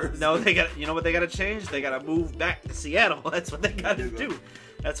team first. No, they got. You know what they gotta change? They gotta move back to Seattle. That's what they gotta do.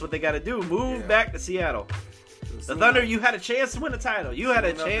 That's what they gotta do. Move back to Seattle. The Thunder, you had a chance to win the title. You had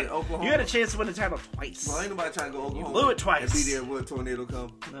a chance. You had a chance to win the title twice. Well, ain't nobody trying to go Oklahoma. You blew it twice. And be there when a tornado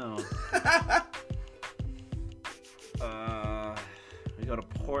come. No. We go to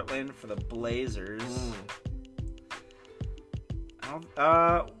Portland for the Blazers.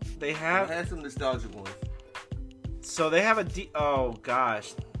 They had some nostalgic ones. So they have oh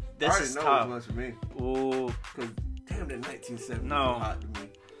gosh, this is tough. I already know it's much for me. Ooh, because damn, that 1970s no. were hot to me.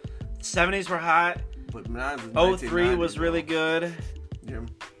 70s were hot. But mine was 03 was really good. Yeah.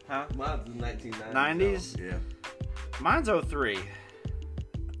 Huh? Mine was 1990s. 90s? So, yeah. Mine's 03.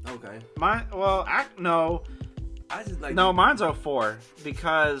 Okay. I just like mine's 04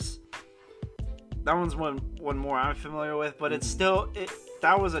 because that one's one more I'm familiar with, but it's still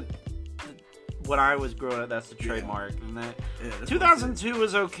that was when I was growing up. That's the trademark, and that 2002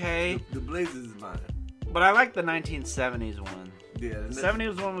 was okay. The Blazers is mine, but I like the 1970s one. Yeah, the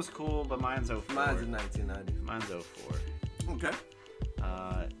 70s one was cool, but mine's 04. Mine's in 1990. Mine's 04. Okay.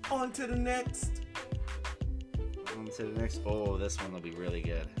 On to the next. Oh, this one will be really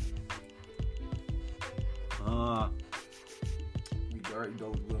good. You already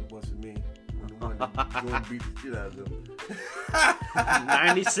know what's for me. I'm the one that's going to beat the shit out of them.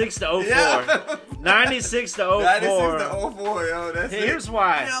 96 to 04. Yeah. 96 to 04. 96 to 04, yo. That's Here's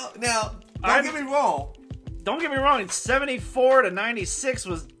why. Now, don't get me wrong. Don't get me wrong. 74 to 96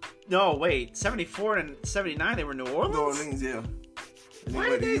 was... No, wait. 74 and 79, they were New Orleans? New Orleans, yeah. And why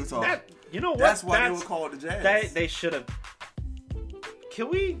did they... you know what? That's why they were called the Jazz. They should have... Can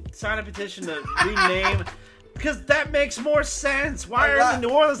we sign a petition to rename... Because that makes more sense. Why are the New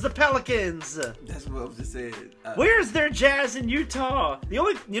Orleans the Pelicans? That's what I was just saying. Where's their Jazz in Utah?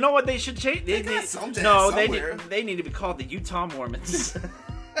 You know what they should change? They got some Jazz somewhere. They need to be called the Utah Mormons.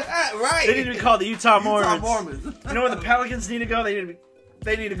 Right. They need to be called the Utah Mormons. You know where the Pelicans need to go?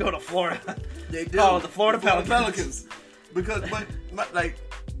 They need to go to Florida. They do. Call it the Florida Pelicans. Because, like,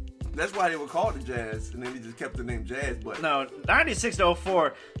 that's why they were called the Jazz, and then they just kept the name Jazz. But no, 96 to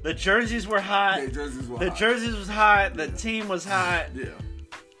 04, the jerseys were hot. Yeah, jerseys were the hot. jerseys was hot. The team was hot. Yeah.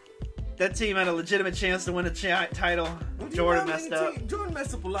 That team had a legitimate chance to win a title. Jordan messed up. Jordan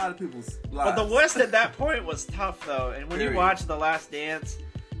messed up a lot of people's But lives. the West at that point was tough, though. And when you watch The Last Dance,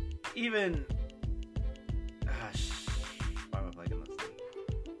 even... why am I playing this?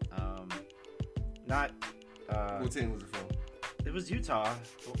 What team was it from? It was Utah.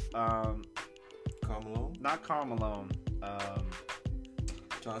 Karl Malone? Not Karl Malone.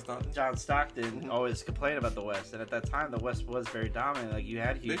 John Stockton? John Stockton always complained about the West, and at that time the West was very dominant. Like you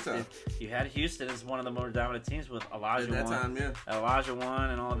had Houston, as one of the more dominant teams with Elijah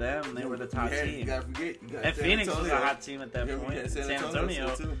Wan and all them. They were the top team. You gotta forget. And Phoenix was a hot team at that point. San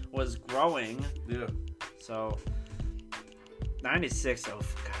Antonio was growing. Yeah. So 96. Oh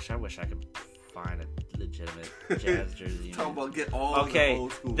gosh, I wish I could find a legitimate Jazz jersey. Talking about get all the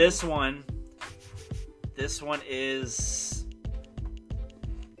old school. This one is.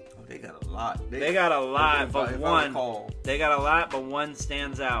 They got a lot. They got a lot, but one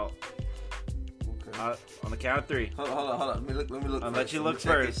stands out. Okay. On the count of 3. Hold on. Let me look. I'll let you look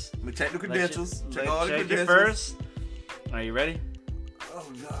first. Let me check the credentials. Check all the credentials. It first. Are you ready? Oh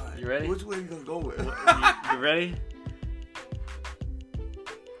God. You ready? Which way are you gonna go with? You ready?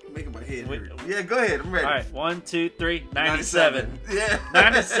 Making my head hurt. Yeah, go ahead. I'm ready. All right. 1, 2, 3. 97. Yeah.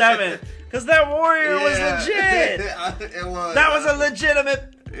 97. Because that Warrior was legit. It was. That was a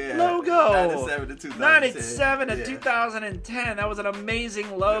legitimate logo. 97 to 2010. That was an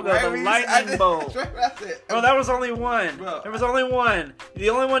amazing logo. The lightning bolt. Bro, that was only one. There was only one. The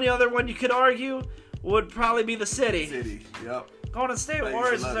other one you could argue would probably be the City. Yep. Golden State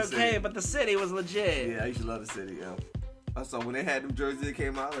Warriors is okay, but the City was legit. Yeah, I used to love the City, yo. I saw when they had them jerseys that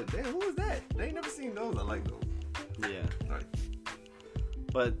came out, I was like, damn, who was that? They ain't never seen those. I like those. Yeah. Right.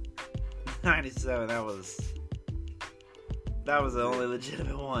 But 97, that was the only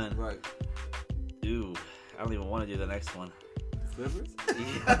legitimate one. Right. Ooh, I don't even want to do the next one. Clippers?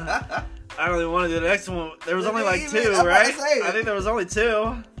 Yeah. I don't even want to do the next one. There was only like 2, right? I think there was only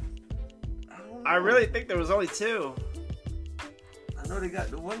 2. I really think there was only 2. I know they got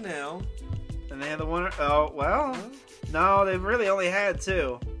the one now. And they had the one. Oh, well. No, they've really only had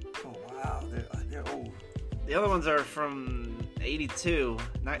 2. Oh, wow. They're old. The other ones are from 82,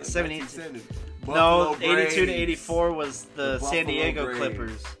 78. Buffalo 82 to Braves. 84 was the San Buffalo Diego Braves.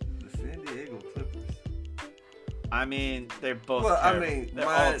 Clippers. The San Diego Clippers. I mean, they're both Well, terrible. I mean, they're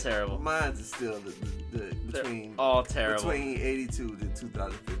all terrible. Mine's is still the between all terrible. between 82 to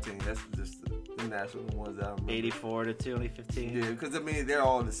 2015. That's just the national ones that I remember. 84 to 2015. Yeah, because I mean they're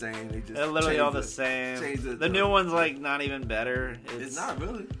all the same. They just They're literally changed all the same. changed The new one's like not even better. It's not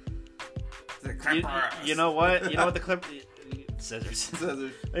really. It's like You, Clippers. you know what? You know what the Clippers... Scissors.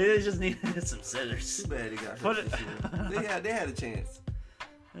 Scissors. They just needed some scissors. Too bad they got Put hurt it- this year. They had a chance.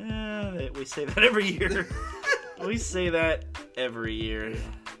 We say that every year. We say that every year.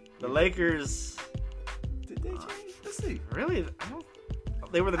 The Lakers... Did they change? Let's see. Really? I don't...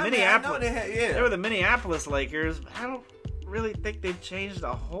 They were the I mean, Minneapolis... I know they had, yeah. They were the Minneapolis Lakers. But I don't really think they've changed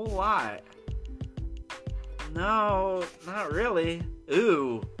a whole lot. No, not really.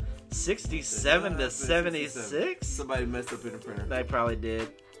 Ooh, 67 to 76? Somebody messed up in the printer. They probably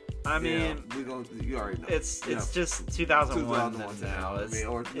did. I mean, we gonna, you already know. it's Yeah. just 2001 2001 now. I mean,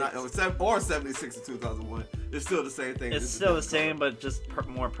 or 76 to 2001. It's still the same thing. It's just a still the different same, but just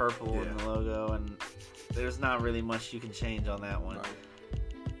more purple in Yeah. the logo, and there's not really much you can change on that one. color.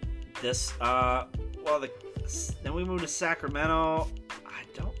 Right. This, then we moved to Sacramento. I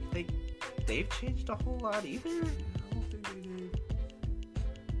don't think they've changed a whole lot either. I don't think they did.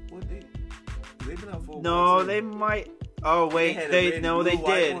 What they've been out for a No, while, too. they might. Oh wait, had a they red, no, blue, they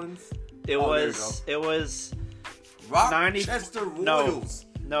white did. ones. It Oh, there you was Rochester Royals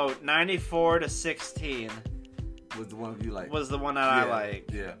no 94 to 16 was the one you like. was the one that I Yeah,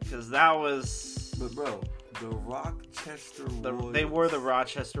 liked. yeah. Because that was But bro, the Rochester Royals. they were the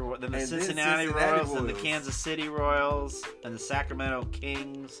Rochester, then the And then Cincinnati Cincinnati Royals, and the Royals. Kansas City Royals, and the Sacramento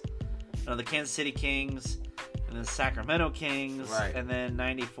Kings, no, the Kansas City Kings, and the Sacramento Kings, Right. and then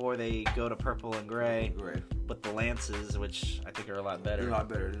 94 they go to purple and gray Great. with the Lances, which I think are a lot They're better. a lot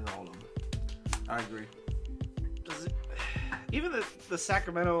better than all of them. I agree. Does it, even the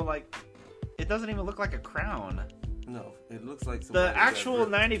Sacramento, like, it doesn't even look like a crown. No, it looks like The somebody actual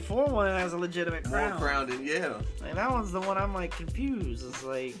got 94 one has a legitimate more crown. crown than yeah. Like, that one's the one I'm like confused. It's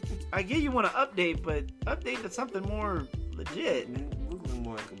like, I get you want to update, but update to something more legit. It looks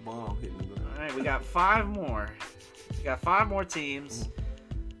more like a bomb hitting the ground. All right, we got 5 more. We got 5 more teams,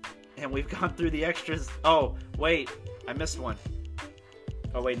 and we've gone through the extras. Oh wait, I missed one.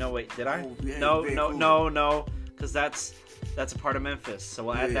 Oh wait, no wait, did I? Oh, yeah, No, Vancouver. because that's a part of Memphis. So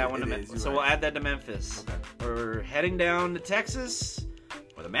we'll add Yeah, that one to it Memphis. is, So you're we'll right. add that to Memphis. Okay. We're heading down to Texas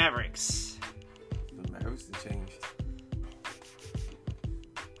for the Mavericks. The Mavericks have changed.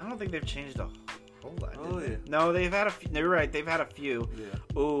 I don't think they've changed a whole lot. Oh, did they? yeah. No, they've had a few. You're right. They've had a few. Yeah.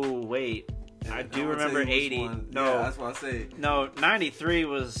 Oh wait, And I I'm do gonna tell remember you which 80. one. No, Yeah, that's what I say. no, 93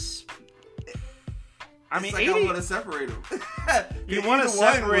 was. I mean, It's like 80. I want to separate them. You want to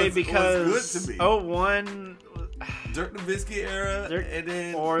separate because was good to me. 01 Dirk Nowitzki era, and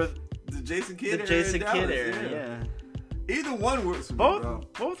then or the Jason Kidd the era. Jason in Kidd Dallas, era. Yeah. Either one works for me, bro.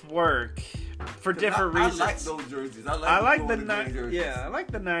 Both work for 'Cause different I reasons. like those jerseys. I I like the green jerseys. yeah, I like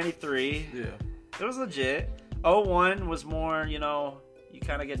the 93. Yeah. It was legit. 01 was more, you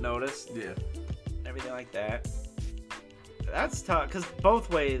kind of get noticed, Yeah. everything like that. That's tough because both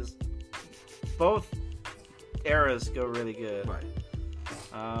eras go really good.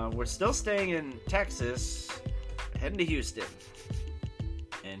 Right. We're still staying in Texas, heading to Houston.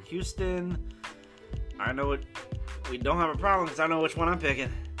 And Houston, I know it. We don't have a problem because I know which one I'm picking.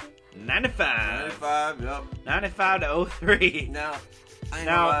 95. 95, yep. 95 to 03. Now, I ain't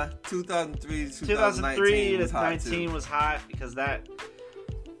Now, gonna lie. 2003 to 2003 2019 was to hot 19 too. was hot because that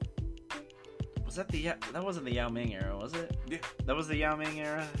wasn't the Yao Ming era, was it? Yeah. That was the Yao Ming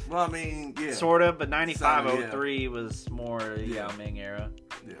era. Well, I mean, yeah. Sort of, but 95 Sorta, yeah. 03 was more the Yeah. Yao Ming era.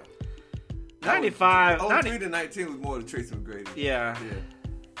 Yeah. 95 03 to 19 was more the Tracy McGrady. Yeah. Yeah.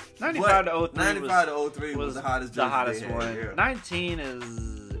 95 But to 03 95 to 03 was the hottest the jersey hottest they had, one. yeah. 19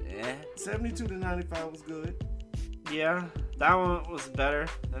 is 72 to 95 was good. yeah. That one was better.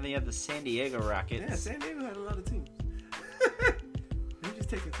 Then you had the San Diego Rockets. Yeah, San Diego had a lot of teams. They just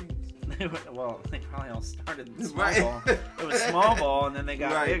taking teams. Well, they probably all started in small Right. ball. It was small ball, and then they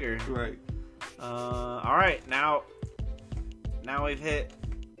got right, bigger. Right. All right, now we've hit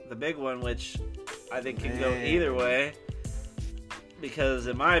the big one, which I think can go Man. either way. Because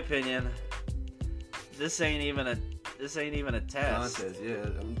in my opinion, this ain't even a test. Contest, yeah.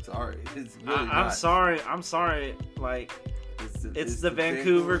 I'm sorry. It's really I'm not. sorry. I'm sorry. Like, It's the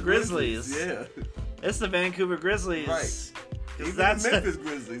Vancouver Grizzlies. Yeah. it's the Vancouver Grizzlies. Right. 'Cause Even that's the Memphis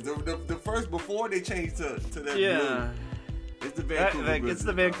Grizzlies. The first before they changed to that yeah. blue. It's the Vancouver Grizzlies. It's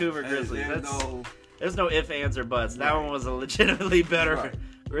the Vancouver bro. Grizzlies. There's That's- no, There's no ifs, ands, or buts. That Right. one was a legitimately better Right.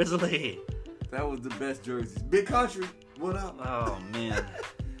 Grizzly. That was the best jerseys. Big Country, what up? Oh, man.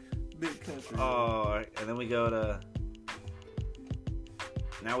 Big Country. Oh, and then we go to...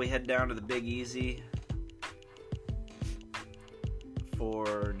 Now we head down to the Big Easy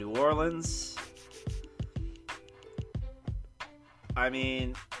for New Orleans. I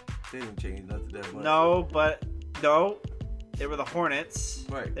mean... They didn't change nothing that much. No. They were the Hornets.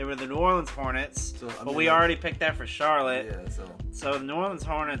 Right. They were the New Orleans Hornets. So, but we already picked that for Charlotte. Yeah, So the New Orleans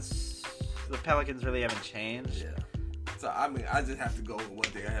Hornets, the Pelicans really haven't changed. Yeah. So, I mean, I just have to go with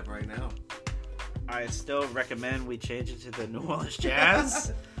what they have right now. I still recommend we change it to the New Orleans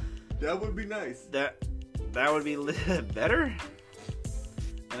Jazz. That would be nice. That would be better.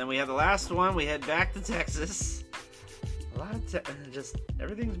 And then we have the last one. We head back to Texas. A lot of just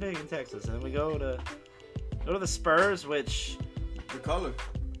everything's big in Texas. And then we go to the Spurs, which The color.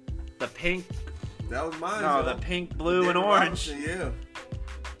 the pink. That was mine. No, yo. the pink, blue, and David orange. Robinson, yeah.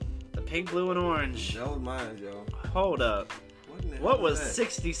 The pink, blue, and orange. That was mine, yo. Hold up. in the hell What was that?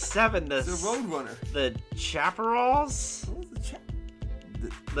 67? It's a Roadrunner. The Chaparrals? What was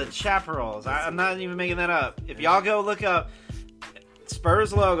the The Chaparrals. I'm not even making that up. If y'all go look up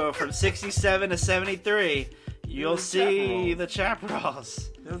Spurs logo from 67 to 73, you'll see the Chaparrals.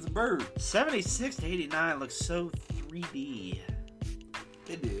 That was a bird. 76 to 89 looks so 3D.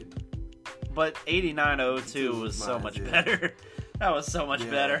 It did. But 89-02 was so much better. That was so much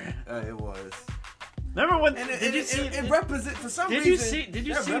better. It was. Remember when? Did you see it? Represent for some Did reason. Did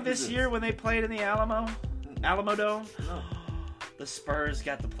you see this year when they played in the Alamo Dome? No. The Spurs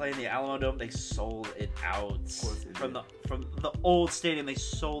got to play in the Alamo Dome. They sold it out from did. the old stadium. They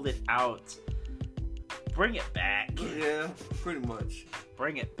sold it out. Bring it back. Yeah, pretty much.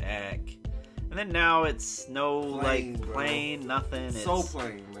 Bring it back. And then now it's Plain, plain, nothing. It's so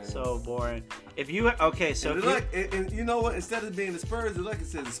plain, man. so boring. If you so and you know what? Instead of being the Spurs, it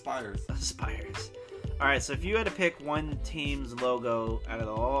says Aspires. Aspires. All right, so if you had to pick one team's logo out of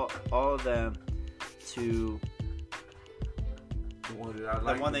all of them to The one that I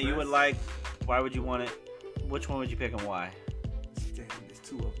like. the one that you would like, why would you want it? Which one would you pick and why? Damn, there's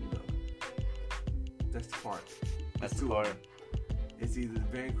two of them though. That's the part. That's There's the two of part. them. It's either the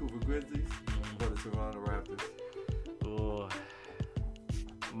Vancouver Grizzlies or the Toronto Raptors. Ooh.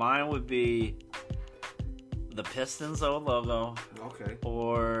 Mine would be the Pistons old logo Okay.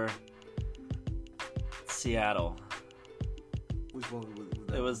 or Seattle. Which one was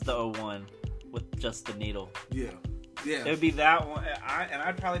that? It was the 01 with just the needle. Yeah. Yeah. It would be that one. And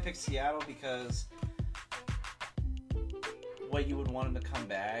I'd probably pick Seattle because what you would want them to come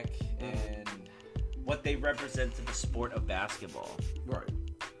back and what they represent to the sport of basketball. Right.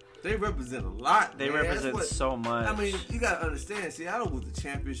 They represent a lot. They man. represent so much. I mean, you gotta understand, Seattle was the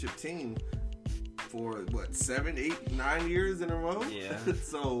championship team for what, 7, 8, 9 years in a row? Yeah.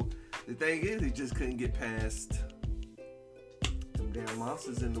 So the thing is, they just couldn't get past them damn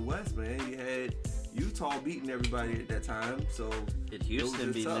monsters in the West, man. You had Utah beating everybody at that time, so Did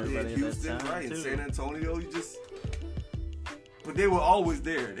Houston beating tough. everybody Houston, at that time right? too. And San Antonio, but they were always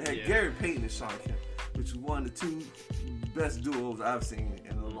there. They had Yeah. Gary Payton and Sean Kemp, which was one of the two best duos I've seen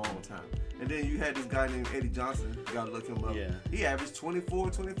in a long time. And then you had this guy named Eddie Johnson. You gotta look him up. Yeah. He averaged 24,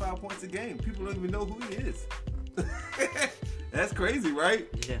 25 points a game. People don't even know who he is. That's crazy, right?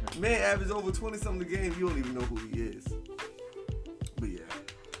 Yeah. Man averaged over 20 something a game. You don't even know who he is. But yeah.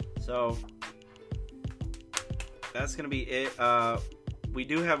 So that's gonna be it. We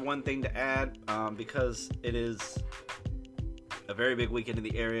do have one thing to add because it is a very big weekend in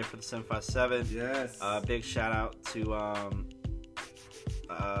the area for the 757. Yes. Big shout out to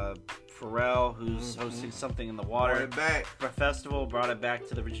Pharrell, who's hosting something in the water. Brought it back. For a festival, brought it back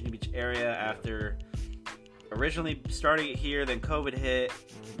to the Virginia Beach area after originally starting it here, then COVID hit,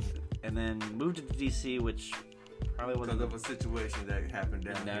 and then moved to DC, which probably wasn't Because of a situation that happened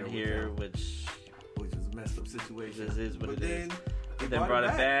down here, with which was a messed up situation. This is what but it is. They then brought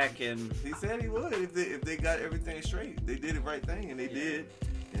it back, and he said he would if they got everything straight. They did the right thing, and they did,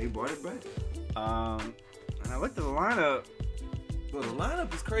 and they brought it back. And I looked at the lineup. But the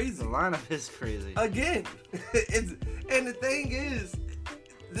lineup is crazy. The lineup is crazy. Again, and the thing is,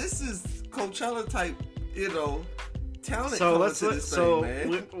 this is Coachella type, talent. So coming let's to look. this So thing,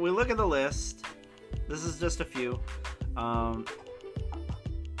 man. we look at the list. This is just a few.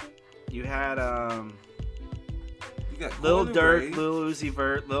 You had You got Lil Conan Durk, Gray, Lil Uzi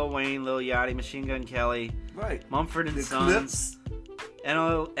Vert, Lil Wayne, Lil Yachty, Machine Gun Kelly, right? Mumford and The Sons, Clips,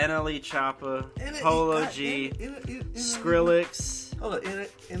 NLE Choppa, and Polo G, Skrillex, Hold on,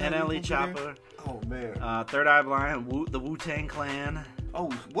 NLE Choppa, Oh man. Third Eye Blind, the Wu-Tang Clan, Oh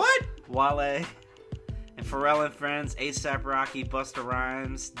what? Wale, and Pharrell and Friends, A$AP Rocky, Busta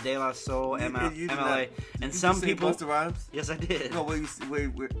Rhymes, De La Soul, MLA, and some people. Busta Rhymes? Yes, I did. No, wait,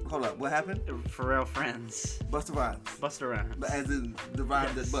 hold up. What happened? Pharrell Friends. Busta Rhymes. Busta Rhymes. But as in the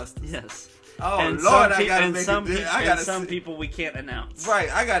rhyme that busts. Yes. Oh and Lord, some I gotta make some people we can't announce.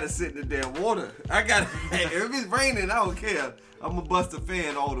 Right, I gotta sit in the damn water. If it's raining, I don't care. I'm a Busta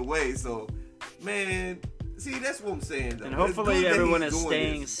fan all the way. So, man, see, that's what I'm saying. Though. And hopefully everyone is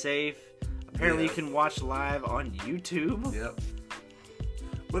staying safe. Apparently, you can watch live on YouTube. Yep.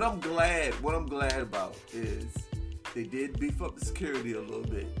 But I'm glad. What I'm glad about is they did beef up the security a little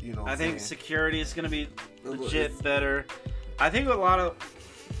bit. You know, I think security is going to be legit better. I think a lot of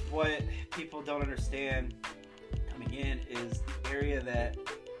what people don't understand coming in is the area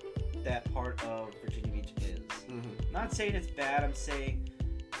that part of Virginia Beach is. Mm-hmm. I'm not saying it's bad. I'm saying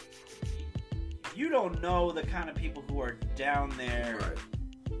you don't know the kind of people who are down there. Right.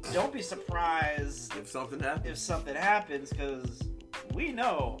 Don't be surprised if something happens, because we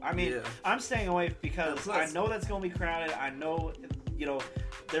know. I mean, I'm staying away because I know that's going to be crowded. I know,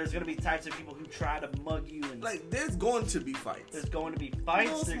 there's going to be types of people who try to mug you. And there's going to be fights. There's going to be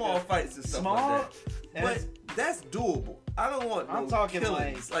fights. Little small fights and stuff like that. But that's doable. I don't want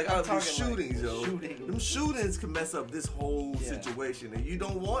killings. Shootings, yo. Them shootings can mess up this whole situation, and you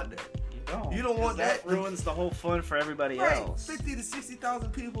don't want that. You don't want that. Ruins the whole fun for everybody else. 50 to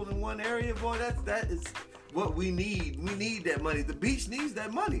 60,000 people in one area, boy. That is what we need. We need that money. The beach needs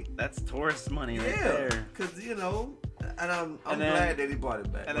that money. That's tourist money right there. Because and I'm glad that he brought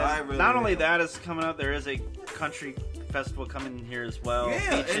it back. And then, not only that is coming up, there is a country festival coming here as well.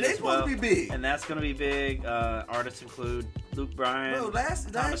 Yeah, and it's supposed to be big. And that's going to be big. Artists include Luke Bryan,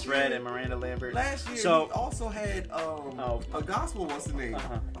 Thomas Rhett, and Miranda Lambert. Last year, we also had a gospel. What's the name?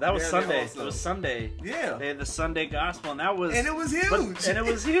 That was Sunday. It was Sunday. Yeah, they had the Sunday gospel, and it was huge. It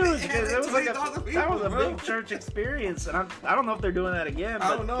was a big church experience, and I don't know if they're doing that again,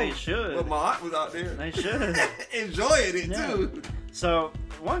 but they should. But my aunt was out there. They should enjoying it too. So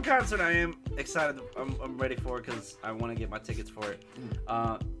one concert I am excited. I'm ready for because I want to get my tickets for it.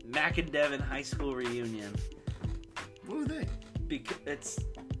 Mac and Devin High School Reunion. What are they? Because it's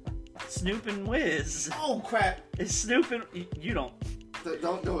Snoop and Wiz. Oh crap! It's Snoop and you don't.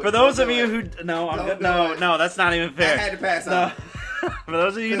 Don't do it. For those of you who no, that's not even fair. I had to pass out. For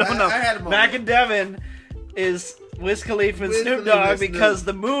those of you who don't know, Mac and Devin is Wiz Khalifa and Snoop Dogg because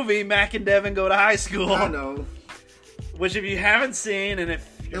the movie Mac and Devin Go to High School. I know. Which if you haven't seen and if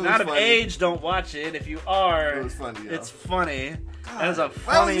you're not of age, don't watch it. If you are, it was funny, it's funny. God. That is a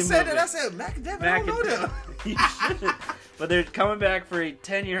funny movie. Said that, I said Mac and Devin. I don't know them. You should. But they're coming back for a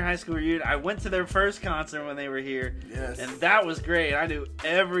 10-year high school reunion. I went to their first concert when they were here. Yes. And that was great. I knew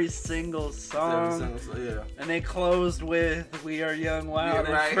every single song. And they closed with "We Are Young, Wild,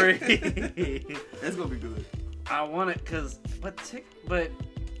 and Free." It's gonna be good. I want it but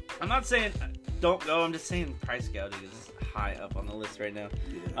I'm not saying don't go. I'm just saying price gouging is high up on the list right now.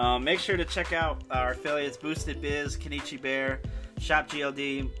 Yeah. Make sure to check out our affiliates: Boosted Biz, Kenichi Bear, Shop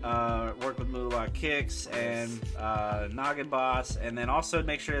GLD, work with Moolah Kicks, and Noggin Boss. And then also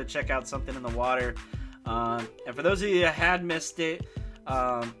make sure to check out Something in the Water. And for those of you that had missed it,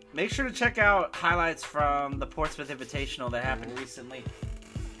 make sure to check out highlights from the Portsmouth Invitational that happened recently.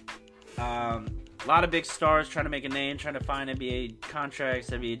 A lot of big stars trying to make a name, trying to find NBA contracts,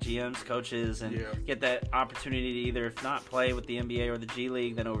 NBA GMs, coaches, and get that opportunity to either, if not play with the NBA or the G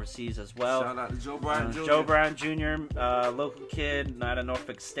League, then overseas as well. Shout out to Joe Bryan Jr. Joe Bryan Jr., local kid, out of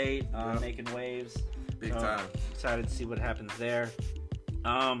Norfolk State, making waves. Big time. Excited to see what happens there.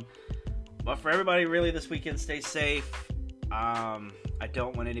 But for everybody, really, this weekend, stay safe. I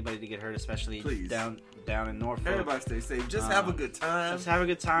don't want anybody to get hurt, especially down in Norfolk. Everybody stay safe. Just have a good time. Just have a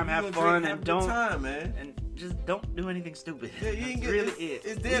good time, have fun, and don't man. And just don't do anything stupid. Yeah, you ain't really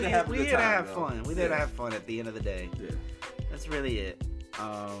it's there to have a good time. We're there to have fun. We're there to have fun at the end of the day. Yeah. That's really it.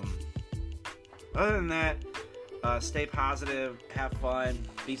 Other than that, stay positive, have fun,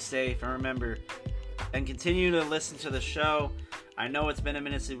 be safe, and remember, and continue to listen to the show. I know it's been a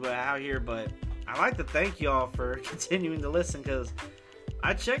minute since we're out here, but I'd like to thank y'all for continuing to listen because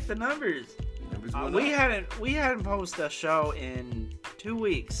I checked the numbers. We hadn't posted a show in 2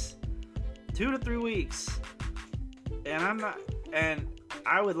 weeks, 2 to 3 weeks, and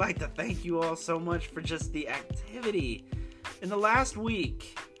I would like to thank you all so much for just the activity. In the last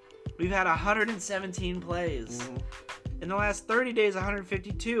week, we've had 117 plays. Mm-hmm. In the last 30 days,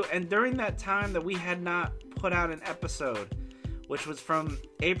 152, and during that time that we had not put out an episode, which was from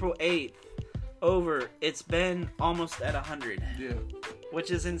April 8th over, it's been almost at 100. Yeah. Which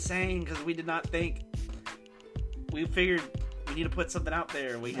is insane because we did not think. We figured we need to put something out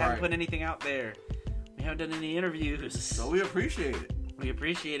there. We hadn't put anything out there. We haven't done any interviews. So we appreciate it. We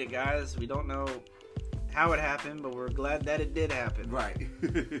appreciate it, guys. We don't know how it happened, but we're glad that it did happen. Right.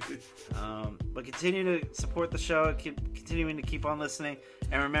 But continue to support the show, continuing to keep on listening,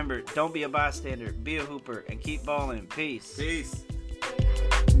 and remember, don't be a bystander, be a hooper, and keep balling. Peace. Peace.